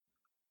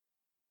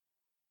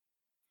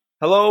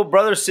Hello,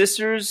 brothers,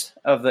 sisters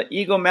of the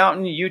Eagle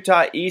Mountain,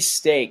 Utah East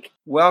Stake.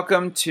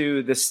 Welcome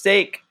to the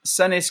Stake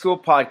Sunday School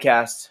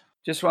Podcast.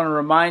 Just want to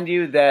remind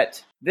you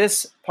that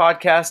this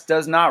podcast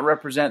does not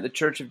represent the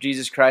Church of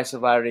Jesus Christ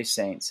of Latter-day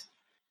Saints.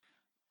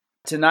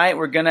 Tonight,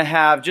 we're going to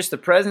have just the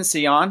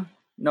presidency on.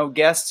 No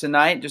guests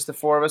tonight, just the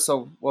four of us.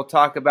 So we'll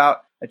talk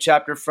about a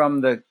chapter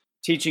from the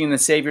Teaching in the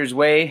Savior's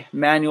Way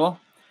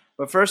manual.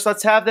 But first,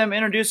 let's have them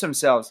introduce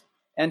themselves.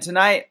 And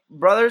tonight,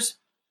 brothers,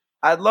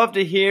 I'd love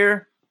to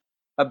hear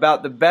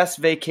about the best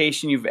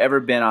vacation you've ever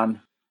been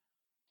on.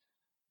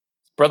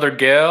 Brother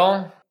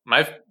Gail,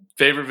 my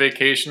favorite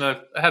vacation,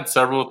 I've had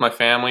several with my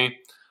family,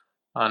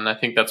 and I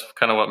think that's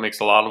kind of what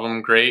makes a lot of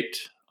them great.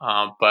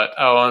 But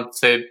I want to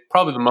say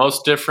probably the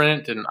most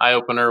different and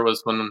eye-opener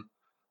was when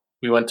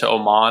we went to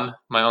Oman.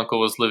 My uncle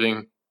was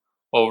living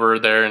over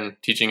there and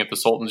teaching at the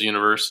Sultan's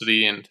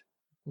University, and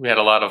we had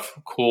a lot of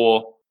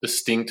cool,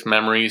 distinct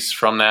memories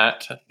from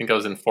that. I think I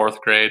was in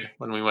 4th grade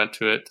when we went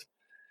to it.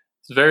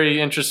 It's very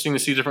interesting to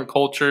see different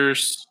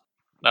cultures.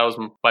 That was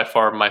by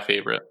far my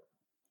favorite.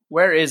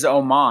 Where is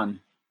Oman?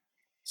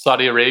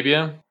 Saudi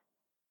Arabia.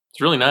 It's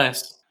really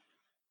nice.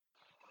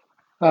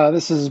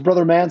 This is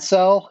Brother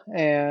Mansell,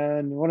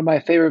 and one of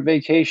my favorite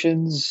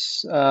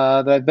vacations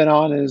that I've been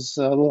on is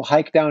a little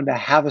hike down to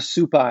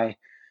Havasupai,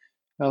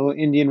 a little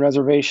Indian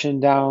reservation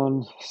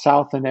down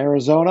south in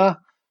Arizona.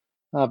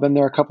 I've been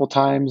there a couple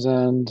times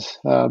and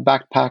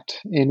backpacked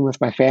in with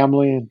my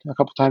family and a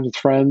couple times with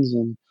friends,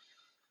 and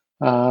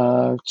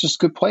just a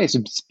good place.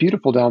 It's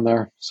beautiful down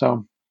there,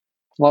 so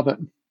love it.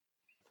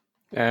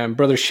 And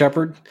Brother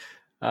Shepherd,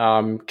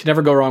 can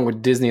never go wrong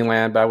with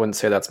Disneyland, but I wouldn't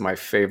say that's my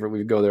favorite.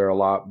 We go there a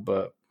lot,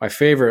 but my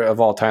favorite of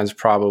all time is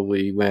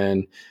probably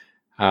when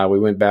we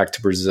went back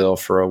to Brazil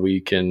for a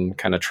week and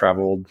kind of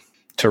traveled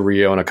to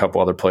Rio and a couple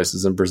other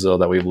places in Brazil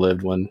that we've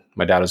lived when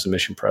my dad was a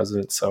mission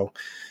president. So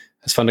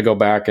it's fun to go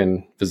back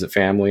and visit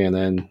family and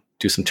then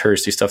do some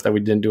touristy stuff that we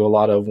didn't do a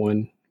lot of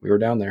when we were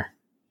down there.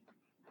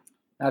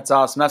 That's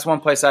awesome. That's one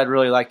place I'd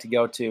really like to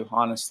go to,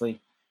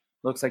 honestly.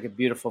 Looks like a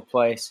beautiful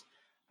place.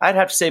 I'd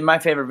have to say my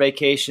favorite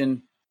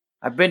vacation,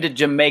 I've been to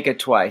Jamaica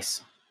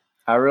twice.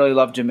 I really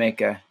love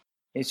Jamaica.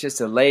 It's just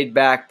a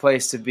laid-back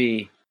place to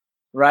be.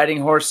 Riding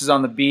horses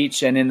on the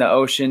beach and in the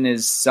ocean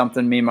is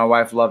something me and my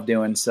wife love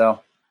doing.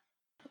 So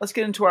let's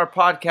get into our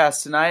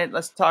podcast tonight.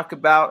 Let's talk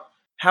about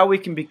how we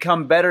can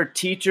become better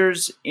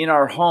teachers in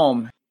our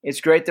home.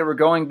 It's great that we're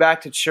going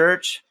back to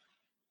church.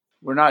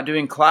 We're not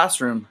doing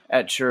classroom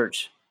at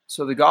church.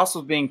 So the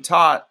gospel is being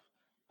taught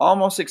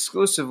almost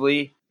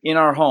exclusively in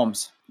our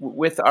homes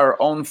with our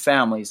own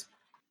families.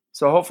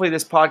 So hopefully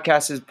this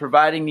podcast is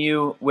providing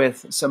you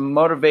with some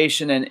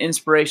motivation and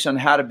inspiration on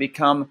how to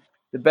become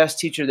the best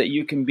teacher that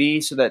you can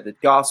be so that the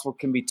gospel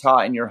can be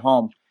taught in your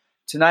home.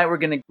 Tonight we're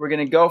going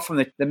to go from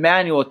the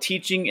manual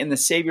Teaching in the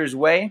Savior's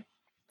Way.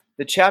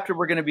 The chapter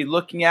we're going to be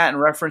looking at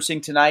and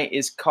referencing tonight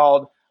is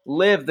called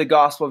Live the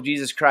Gospel of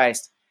Jesus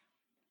Christ.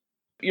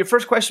 Your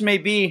first question may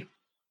be,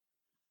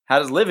 how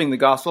does living the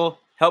gospel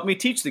help me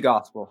teach the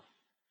gospel?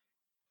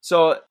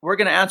 So we're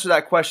going to answer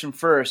that question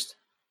first.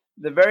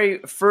 The very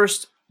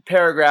first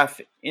paragraph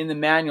in the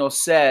manual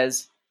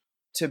says,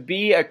 to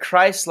be a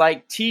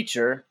Christ-like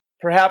teacher,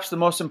 perhaps the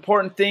most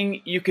important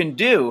thing you can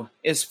do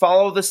is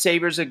follow the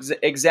Savior's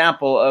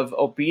example of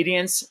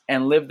obedience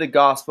and live the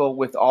gospel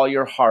with all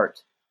your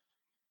heart.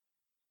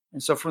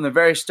 And so from the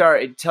very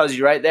start, it tells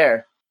you right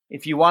there,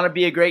 if you want to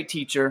be a great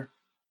teacher,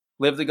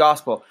 live the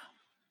gospel.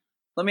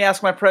 Let me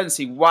ask my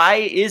presidency, why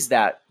is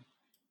that?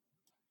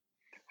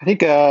 I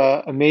think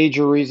a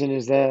major reason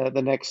is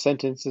the next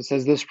sentence. It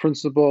says this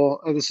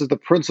is the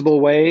principal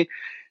way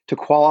to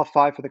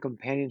qualify for the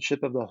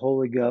companionship of the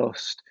Holy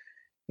Ghost.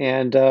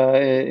 And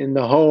in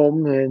the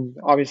home and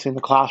obviously in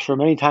the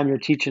classroom, anytime you're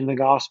teaching the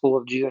gospel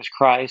of Jesus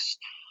Christ,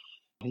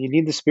 you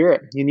need the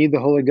Spirit. You need the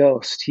Holy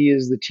Ghost. He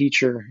is the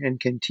teacher and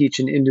can teach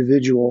an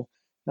individual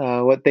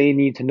what they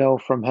need to know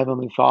from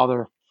Heavenly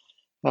Father.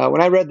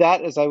 When I read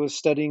that as I was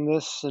studying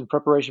this in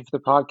preparation for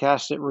the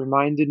podcast, it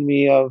reminded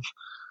me of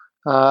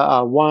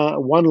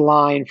one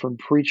line from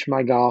Preach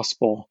My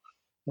Gospel.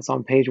 It's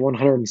on page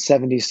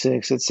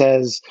 176. It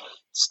says,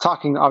 it's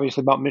talking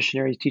obviously about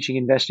missionaries teaching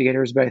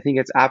investigators, but I think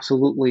it's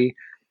absolutely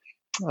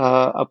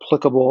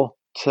applicable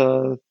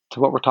to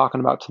what we're talking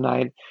about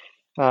tonight.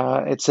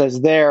 It says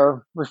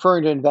there,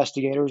 referring to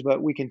investigators,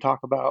 but we can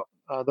talk about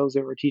those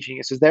that were teaching.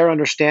 It says their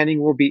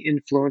understanding will be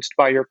influenced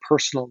by your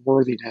personal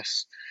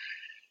worthiness.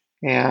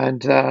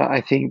 And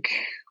I think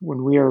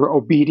when we are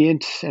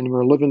obedient and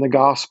we're living the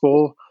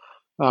gospel,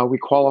 we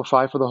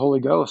qualify for the Holy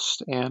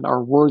Ghost, and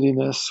our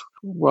worthiness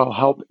will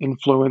help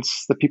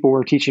influence the people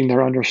we're teaching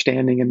their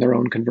understanding and their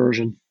own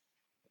conversion.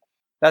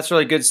 That's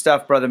really good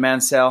stuff, Brother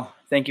Mansell.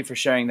 Thank you for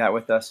sharing that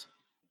with us.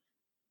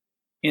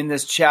 In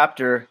this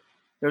chapter,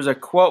 there's a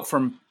quote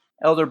from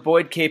Elder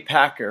Boyd K.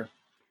 Packer.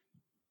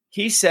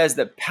 He says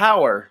that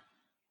power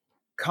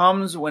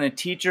comes when a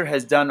teacher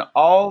has done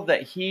all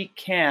that he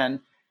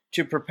can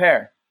to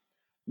prepare,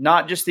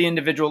 not just the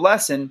individual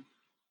lesson,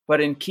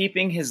 but in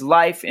keeping his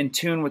life in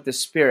tune with the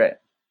Spirit.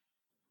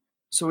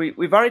 So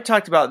we've already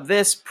talked about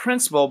this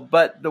principle,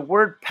 but the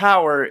word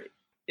power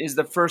is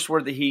the first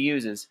word that he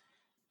uses.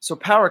 So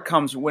power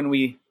comes when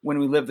we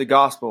live the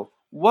gospel.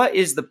 What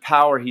is the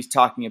power he's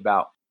talking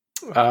about?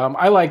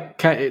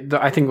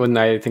 I think when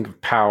I think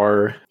of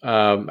power,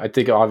 I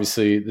think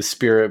obviously the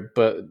Spirit,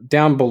 but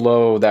down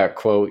below that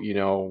quote,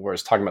 where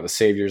it's talking about the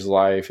Savior's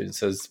life, it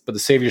says, but the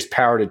Savior's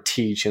power to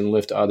teach and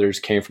lift others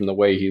came from the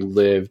way he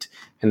lived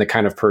and the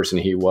kind of person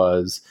he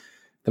was.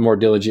 The more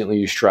diligently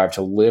you strive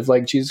to live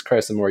like Jesus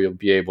Christ, the more you'll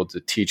be able to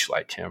teach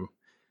like him.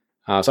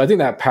 So I think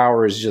that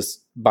power is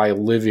just by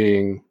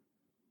living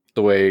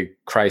the way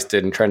Christ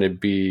did and trying to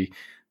be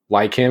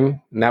like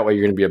him. And that way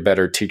you're going to be a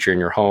better teacher in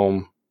your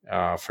home,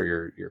 for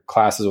your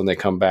classes when they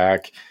come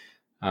back.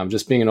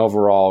 Just being an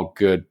overall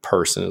good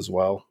person as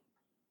well.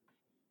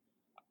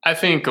 I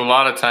think a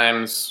lot of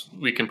times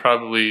we can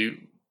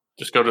probably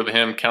just go to the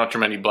hymn, Count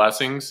Your Many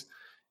Blessings.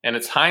 And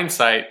it's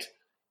hindsight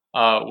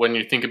when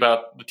you think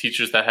about the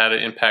teachers that had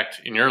an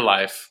impact in your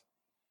life.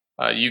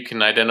 You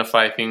can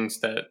identify things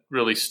that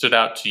really stood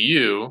out to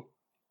you,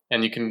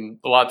 and you can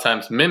a lot of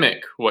times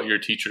mimic what your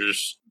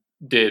teachers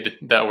did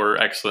that were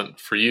excellent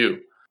for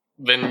you.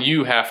 Then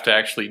you have to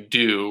actually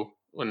do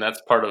when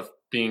that's part of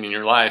being in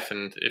your life.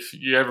 And if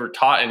you ever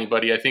taught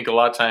anybody, I think a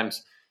lot of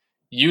times,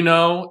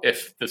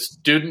 if the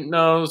student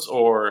knows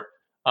or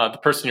the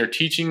person you're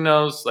teaching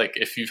knows, like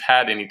if you've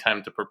had any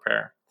time to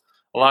prepare.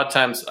 A lot of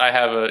times I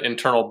have an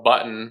internal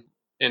button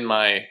in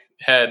my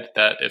head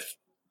that if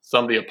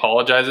somebody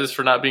apologizes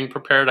for not being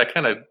prepared, I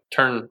kind of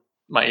turn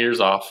my ears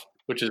off,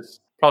 which is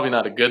probably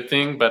not a good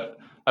thing. But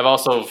I've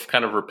also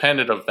kind of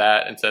repented of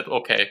that and said,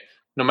 okay,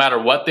 no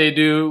matter what they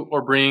do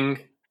or bring,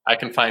 I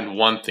can find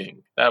one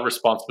thing. That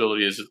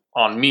responsibility is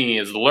on me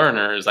as the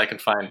learner, is I can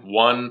find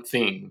one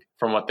thing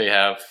from what they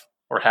have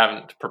or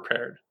haven't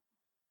prepared.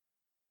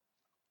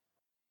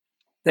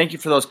 Thank you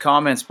for those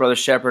comments, Brother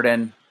Shepherd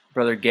and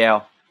Brother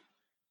Gale.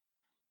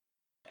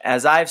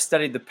 As I've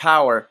studied the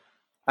power,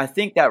 I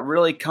think that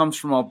really comes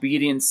from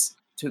obedience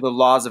to the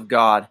laws of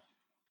God.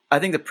 I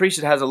think the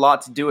priesthood has a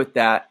lot to do with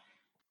that.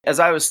 As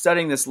I was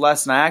studying this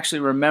lesson, I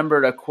actually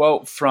remembered a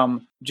quote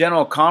from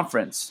General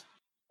Conference.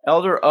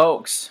 Elder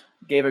Oaks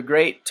gave a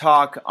great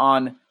talk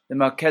on the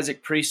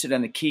Melchizedek priesthood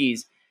and the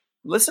keys.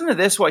 Listen to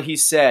this, what he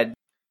said.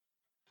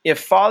 If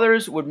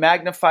fathers would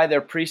magnify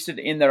their priesthood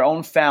in their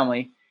own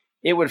family,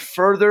 it would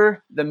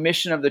further the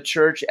mission of the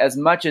church as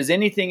much as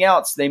anything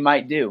else they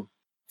might do.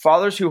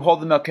 Fathers who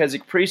hold the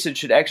Melchizedek priesthood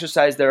should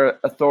exercise their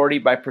authority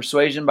by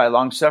persuasion, by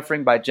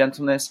long-suffering, by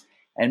gentleness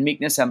and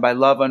meekness, and by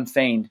love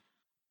unfeigned.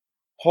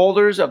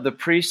 Holders of the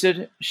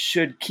priesthood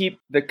should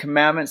keep the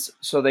commandments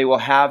so they will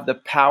have the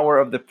power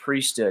of the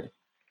priesthood.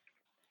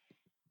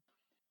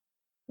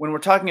 When we're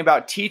talking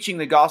about teaching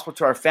the gospel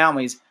to our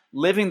families,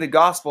 living the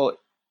gospel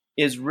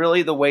is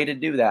really the way to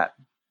do that.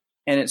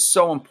 And it's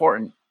so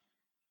important.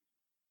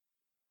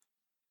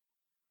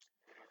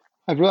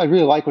 I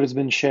really like what has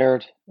been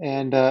shared.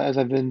 And as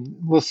I've been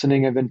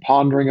listening, I've been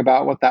pondering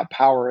about what that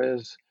power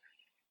is.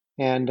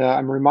 And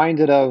I'm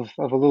reminded of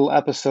a little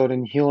episode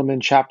in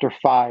Helaman chapter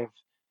 5,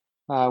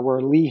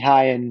 where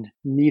Lehi and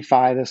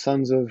Nephi, the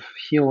sons of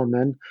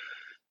Helaman,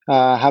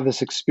 have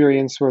this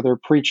experience where they're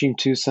preaching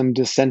to some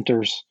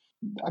dissenters.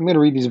 I'm going to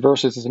read these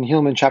verses. It's in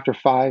Helaman chapter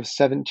 5,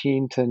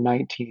 17 to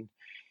 19.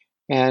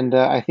 And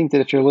I think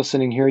that if you're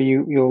listening here,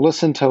 you'll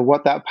listen to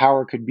what that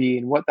power could be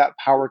and what that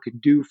power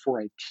could do for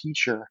a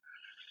teacher.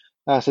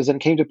 It says, and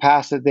it came to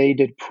pass that they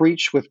did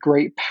preach with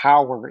great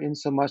power,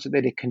 insomuch that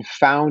they did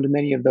confound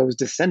many of those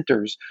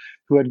dissenters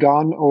who had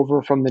gone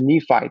over from the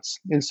Nephites,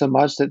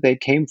 insomuch that they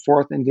came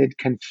forth and did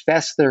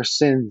confess their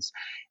sins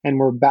and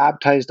were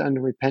baptized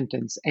unto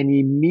repentance, and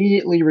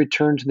immediately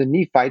returned to the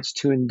Nephites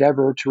to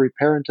endeavor to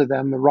repair unto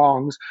them the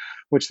wrongs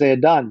which they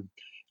had done.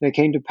 And it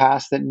came to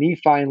pass that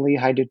Nephi and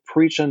Lehi did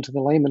preach unto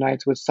the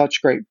Lamanites with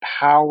such great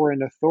power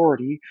and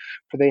authority,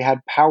 for they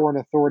had power and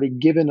authority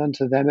given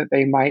unto them that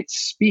they might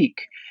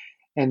speak.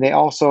 And they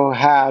also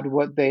had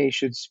what they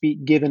should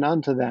speak given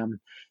unto them.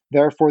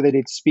 Therefore they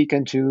did speak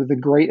unto the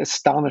great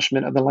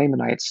astonishment of the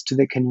Lamanites, to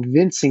the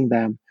convincing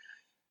them,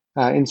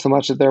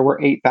 insomuch that there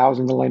were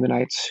 8,000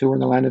 Lamanites who were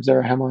in the land of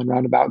Zarahemla and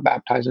round about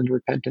baptized unto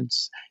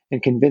repentance,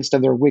 and convinced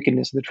of their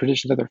wickedness and the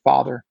traditions of their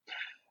father.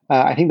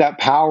 I think that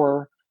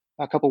power,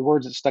 a couple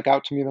words that stuck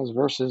out to me in those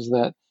verses,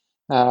 that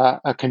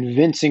a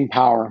convincing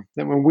power,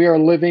 that when we are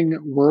living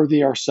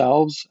worthy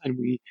ourselves and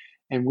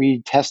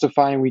we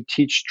testify and we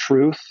teach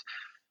truth,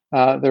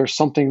 there's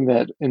something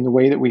that in the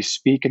way that we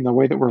speak and the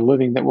way that we're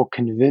living that will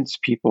convince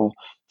people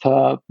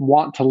to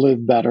want to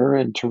live better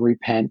and to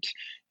repent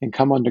and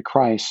come unto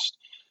Christ.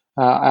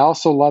 I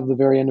also love the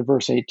very end of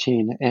verse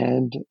 18.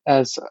 And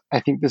as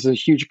I think this is a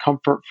huge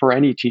comfort for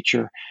any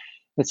teacher,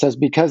 it says,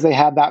 because they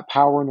had that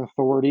power and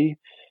authority,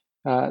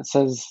 it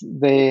says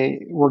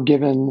they were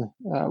given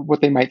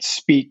what they might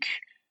speak,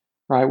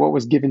 right? What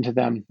was given to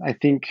them. I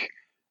think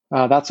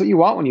that's what you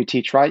want when you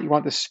teach, right? You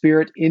want the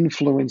Spirit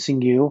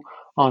influencing you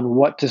on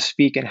what to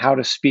speak and how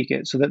to speak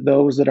it, so that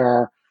those that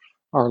are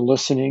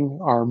listening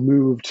are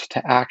moved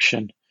to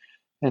action.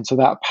 And so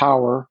that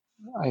power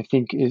I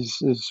think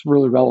is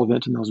really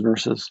relevant in those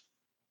verses.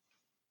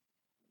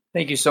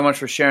 Thank you so much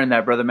for sharing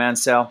that, Brother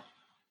Mansell.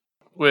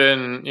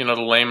 When, the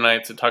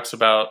Lamanites, it talks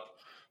about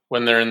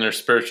when they're in their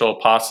spiritual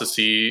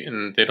apostasy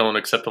and they don't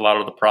accept a lot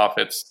of the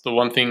prophets. The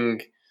one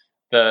thing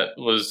that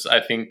was, I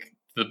think,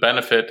 the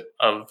benefit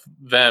of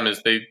them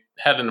is they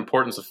had an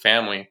importance of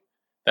family.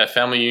 That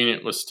family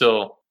unit was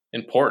still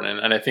important.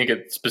 And I think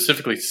it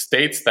specifically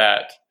states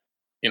that,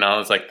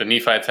 it's like the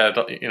Nephites had,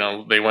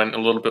 they went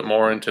a little bit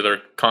more into their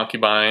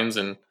concubines,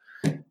 and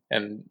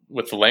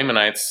with the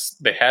Lamanites,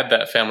 they had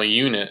that family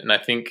unit. And I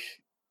think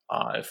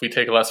if we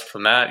take a lesson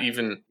from that,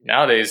 even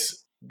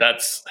nowadays,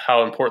 that's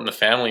how important the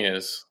family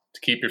is,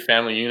 to keep your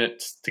family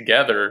units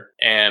together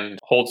and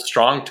hold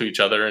strong to each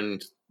other.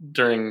 And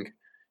during,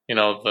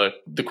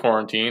 the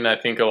quarantine, I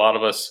think a lot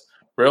of us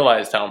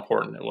realized how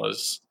important it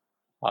was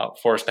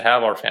for us to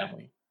have our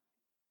family.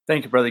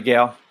 Thank you, Brother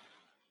Gale.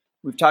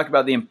 We've talked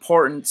about the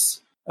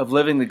importance of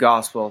living the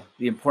gospel,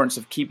 the importance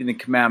of keeping the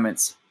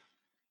commandments.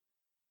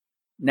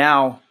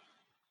 Now,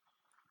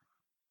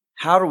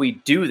 how do we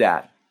do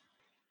that?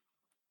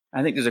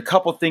 I think there's a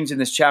couple things in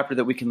this chapter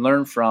that we can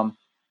learn from.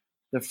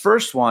 The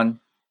first one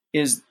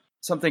is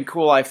something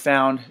cool I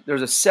found.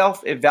 There's a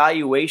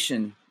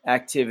self-evaluation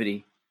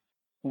activity.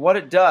 What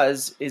it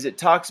does is it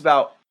talks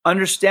about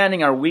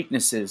understanding our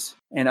weaknesses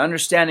and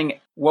understanding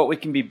what we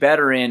can be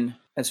better in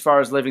as far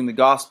as living the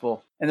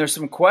gospel. And there's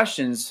some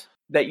questions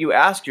that you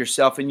ask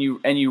yourself and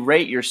you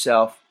rate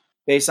yourself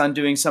based on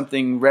doing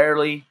something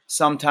rarely,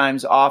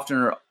 sometimes, often,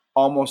 or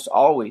almost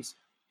always.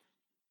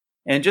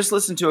 And just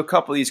listen to a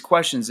couple of these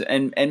questions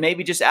and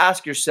maybe just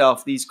ask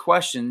yourself these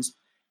questions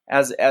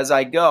as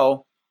I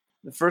go.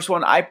 The first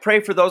one, I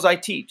pray for those I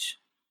teach.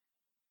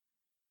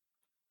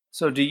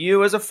 So do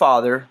you as a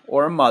father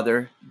or a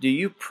mother, do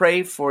you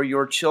pray for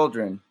your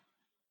children?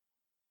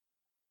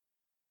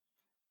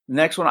 The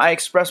next one, I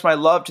express my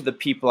love to the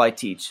people I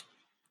teach.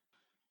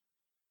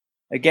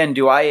 Again,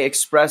 do I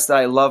express that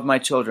I love my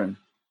children?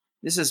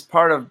 This is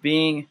part of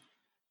being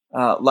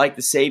like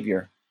the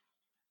Savior.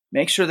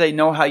 Make sure they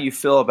know how you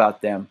feel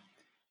about them.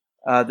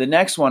 The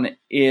next one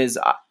is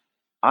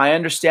I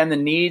understand the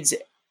needs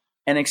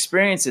and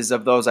experiences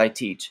of those I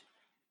teach.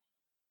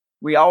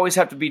 We always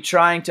have to be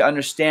trying to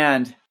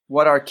understand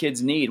what our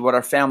kids need, what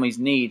our families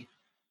need.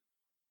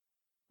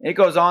 It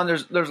goes on.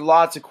 There's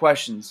lots of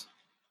questions.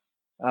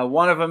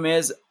 One of them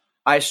is,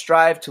 I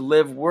strive to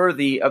live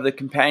worthy of the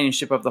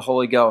companionship of the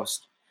Holy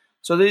Ghost.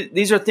 So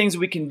these are things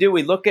we can do.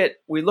 We look at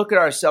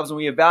ourselves and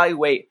we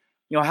evaluate,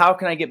 how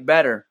can I get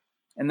better?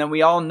 And then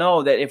we all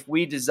know that if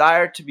we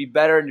desire to be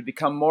better and to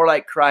become more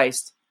like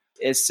Christ,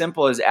 as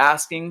simple as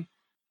asking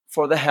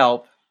for the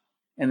help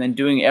and then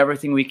doing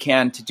everything we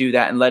can to do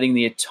that and letting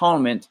the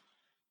atonement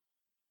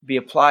be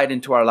applied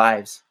into our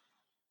lives.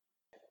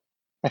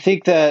 I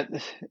think that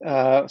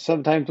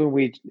sometimes when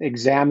we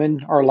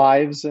examine our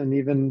lives and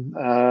even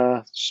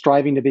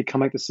striving to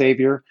become like the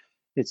Savior,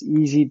 it's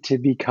easy to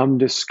become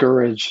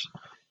discouraged.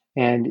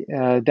 And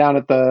down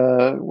at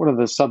one of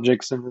the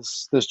subjects in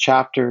this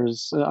chapter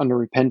is under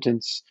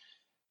repentance.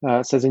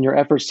 It says, in your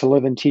efforts to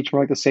live and teach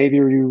more like the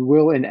Savior, you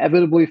will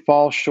inevitably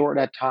fall short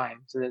at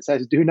times. And it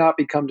says, do not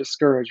become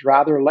discouraged.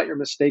 Rather, let your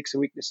mistakes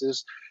and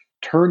weaknesses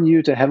turn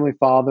you to Heavenly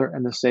Father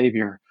and the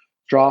Savior.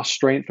 Draw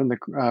strength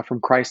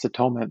from Christ's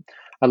atonement.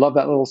 I love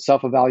that little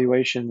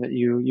self-evaluation that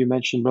you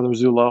mentioned, Brother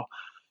Zullo.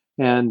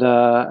 And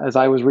as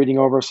I was reading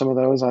over some of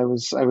those, I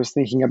was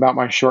thinking about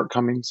my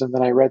shortcomings, and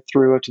then I read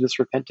through to this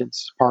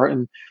repentance part,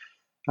 and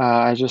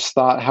I just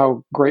thought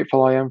how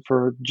grateful I am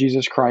for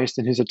Jesus Christ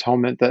and His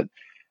atonement, that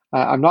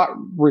I'm not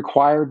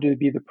required to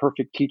be the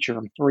perfect teacher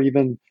or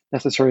even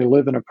necessarily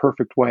live in a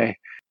perfect way,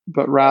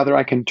 but rather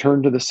I can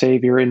turn to the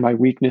Savior in my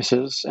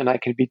weaknesses, and I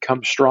can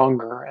become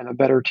stronger and a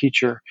better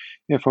teacher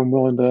if I'm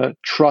willing to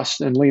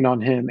trust and lean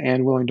on Him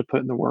and willing to put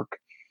in the work.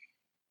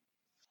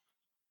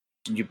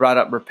 You brought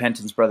up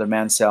repentance, Brother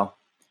Mansell.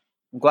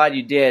 I'm glad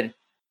you did.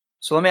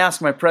 So let me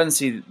ask my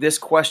presidency this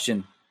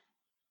question.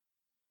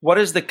 What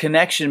is the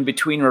connection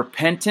between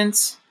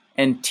repentance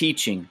and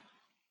teaching?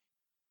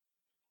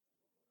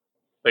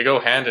 They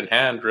go hand in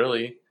hand,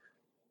 really.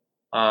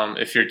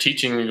 If you're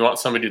teaching, you want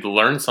somebody to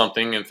learn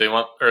something. If they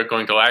are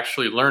going to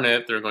actually learn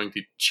it, they're going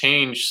to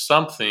change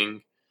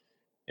something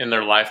in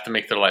their life to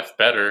make their life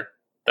better.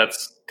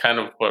 That's kind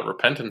of what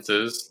repentance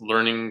is,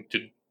 learning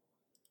to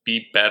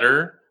be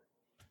better.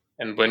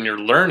 And when you're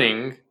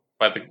learning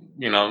by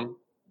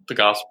the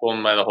gospel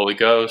and by the Holy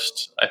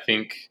Ghost, I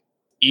think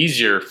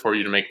easier for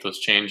you to make those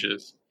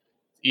changes,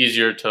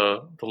 easier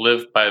to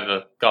live by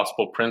the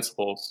gospel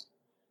principles.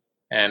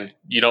 And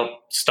you don't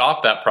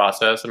stop that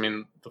process. I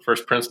mean, the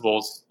first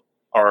principles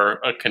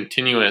are a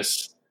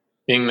continuous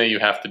thing that you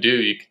have to do.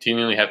 You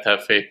continually have to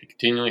have faith. You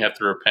continually have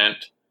to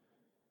repent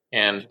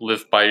and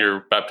live by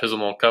your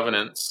baptismal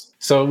covenants.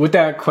 So with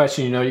that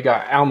question, you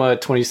got Alma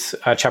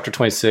chapter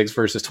 26,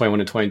 verses 21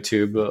 and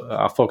 22, but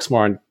I'll focus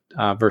more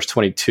on verse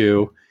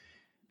 22.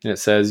 And it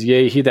says,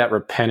 yea, he that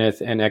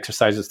repenteth and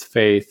exerciseth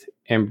faith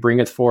and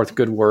bringeth forth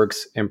good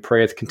works and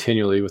prayeth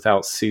continually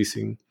without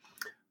ceasing.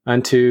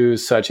 Unto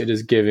such it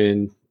is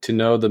given to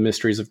know the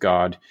mysteries of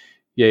God.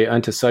 Yea,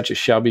 unto such it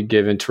shall be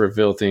given to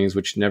reveal things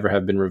which never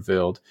have been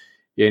revealed.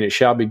 Yea, and it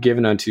shall be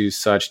given unto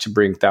such to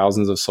bring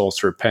thousands of souls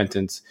to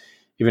repentance,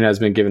 even as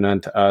been given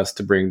unto us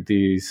to bring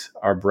these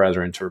our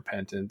brethren to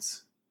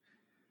repentance.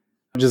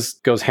 It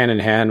just goes hand in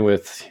hand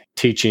with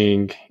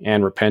teaching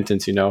and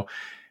repentance.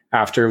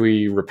 After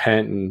we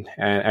repent and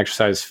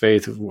exercise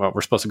faith, well,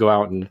 we're supposed to go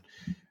out and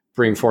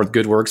bring forth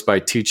good works by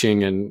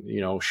teaching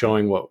and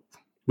showing what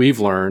we've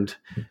learned.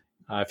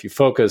 If you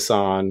focus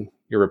on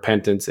your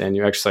repentance and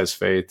you exercise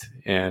faith,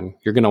 and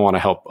you're going to want to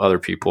help other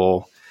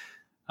people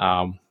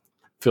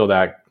feel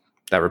that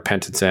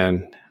repentance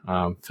and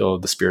feel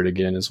the Spirit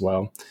again as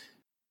well.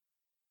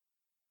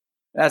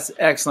 That's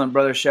excellent,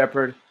 Brother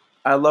Shepherd.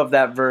 I love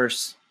that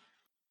verse.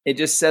 It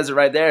just says it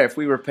right there. If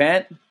we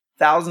repent,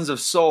 thousands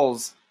of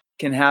souls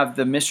can have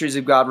the mysteries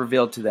of God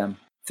revealed to them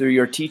through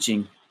your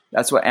teaching.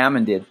 That's what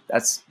Ammon did.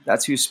 That's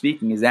who's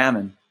speaking, is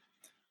Ammon.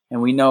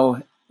 And we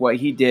know what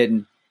he did.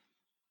 And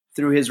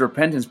through his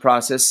repentance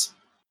process,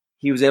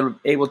 he was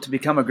able to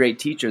become a great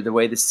teacher the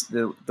way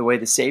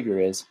the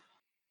Savior is.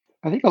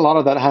 I think a lot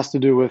of that has to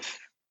do with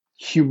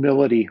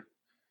humility,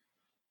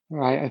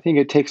 right? I think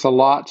it takes a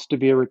lot to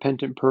be a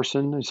repentant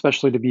person,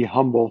 especially to be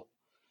humble.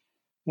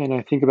 And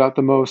I think about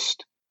the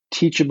most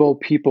teachable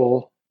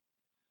people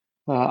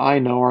I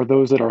know are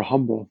those that are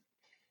humble.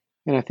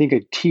 And I think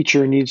a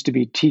teacher needs to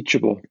be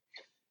teachable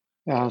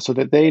so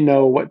that they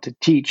know what to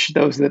teach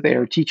those that they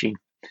are teaching.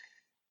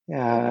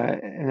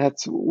 And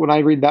that's when I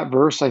read that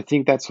verse, I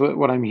think that's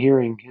what I'm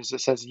hearing is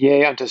it says,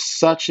 yea, unto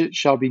such it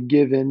shall be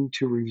given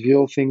to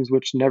reveal things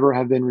which never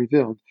have been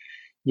revealed.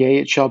 Yea,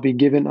 it shall be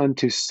given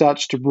unto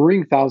such to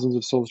bring thousands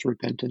of souls to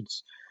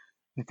repentance.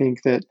 I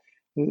think that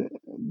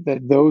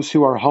those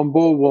who are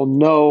humble will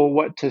know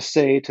what to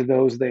say to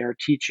those they are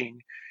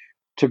teaching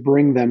to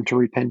bring them to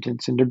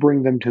repentance and to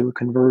bring them to a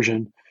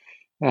conversion.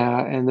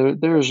 And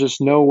there is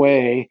just no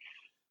way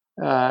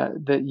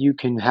that you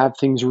can have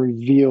things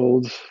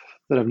revealed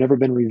that have never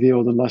been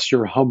revealed unless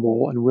you're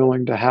humble and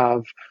willing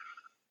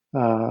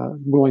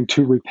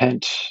to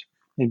repent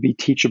and be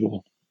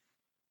teachable.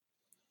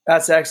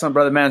 That's excellent,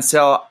 Brother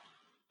Mansell.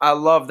 I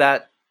love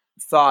that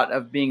thought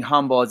of being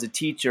humble as a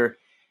teacher.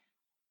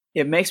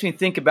 It makes me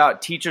think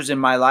about teachers in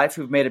my life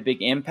who've made a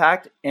big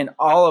impact, and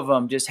all of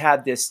them just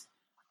had this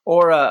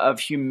aura of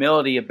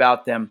humility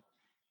about them.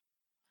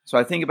 So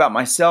I think about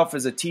myself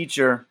as a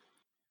teacher.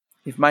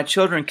 If my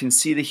children can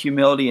see the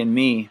humility in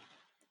me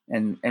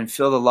and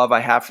feel the love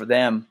I have for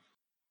them,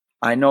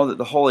 I know that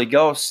the Holy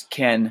Ghost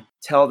can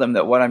tell them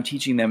that what I'm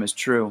teaching them is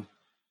true.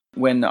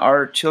 When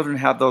our children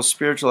have those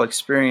spiritual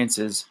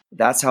experiences,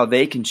 that's how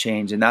they can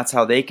change, and that's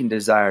how they can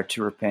desire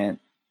to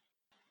repent.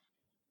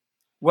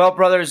 Well,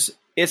 brothers,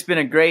 it's been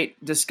a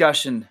great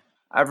discussion.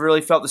 I've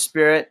really felt the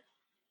Spirit.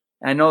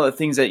 I know that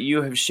things that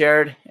you have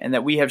shared and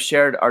that we have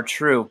shared are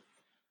true.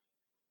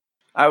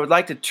 I would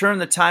like to turn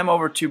the time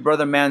over to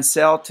Brother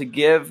Mansell to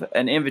give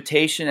an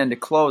invitation and to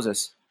close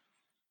us.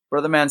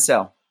 Brother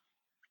Mansell.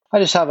 I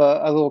just have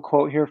a little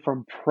quote here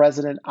from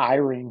President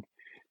Eyring,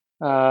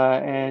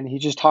 and he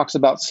just talks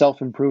about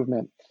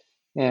self-improvement.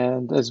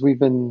 And as we've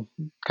been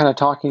kind of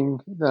talking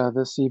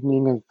this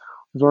evening,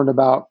 we've learned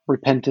about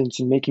repentance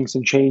and making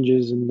some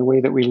changes in the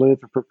way that we live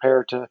and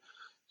prepare to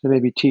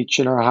maybe teach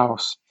in our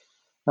house.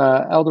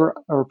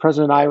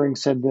 President Eyring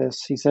said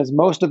this. He says,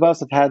 most of us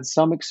have had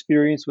some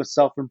experience with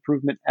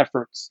self-improvement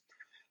efforts.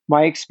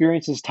 My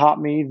experience has taught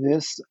me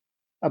this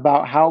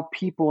about how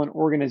people and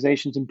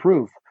organizations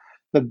improve.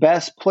 The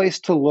best place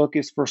to look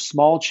is for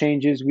small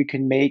changes we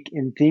can make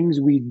in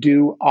things we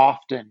do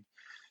often.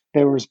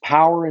 There is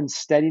power in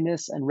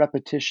steadiness and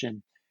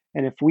repetition.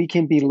 And if we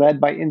can be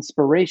led by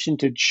inspiration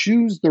to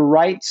choose the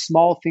right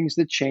small things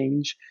to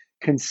change,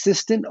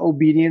 consistent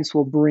obedience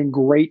will bring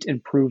great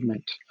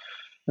improvement.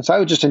 And so I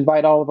would just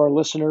invite all of our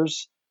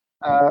listeners,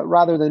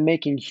 rather than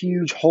making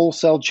huge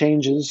wholesale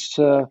changes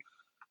to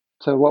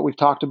what we've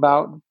talked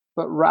about,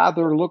 but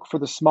rather look for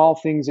the small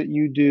things that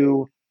you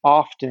do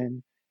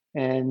often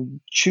and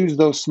choose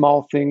those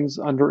small things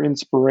under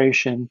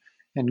inspiration,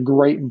 and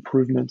great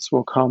improvements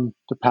will come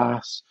to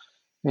pass.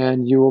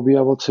 And you will be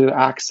able to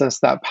access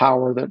that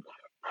power that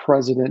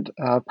President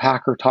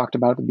Packer talked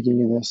about at the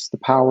beginning of this, the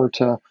power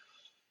to,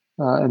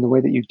 and the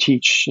way that you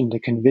teach into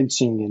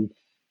convincing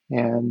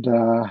and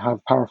have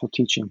powerful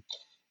teaching.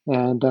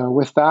 And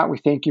with that, we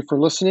thank you for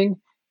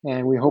listening,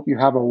 and we hope you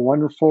have a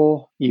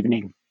wonderful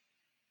evening.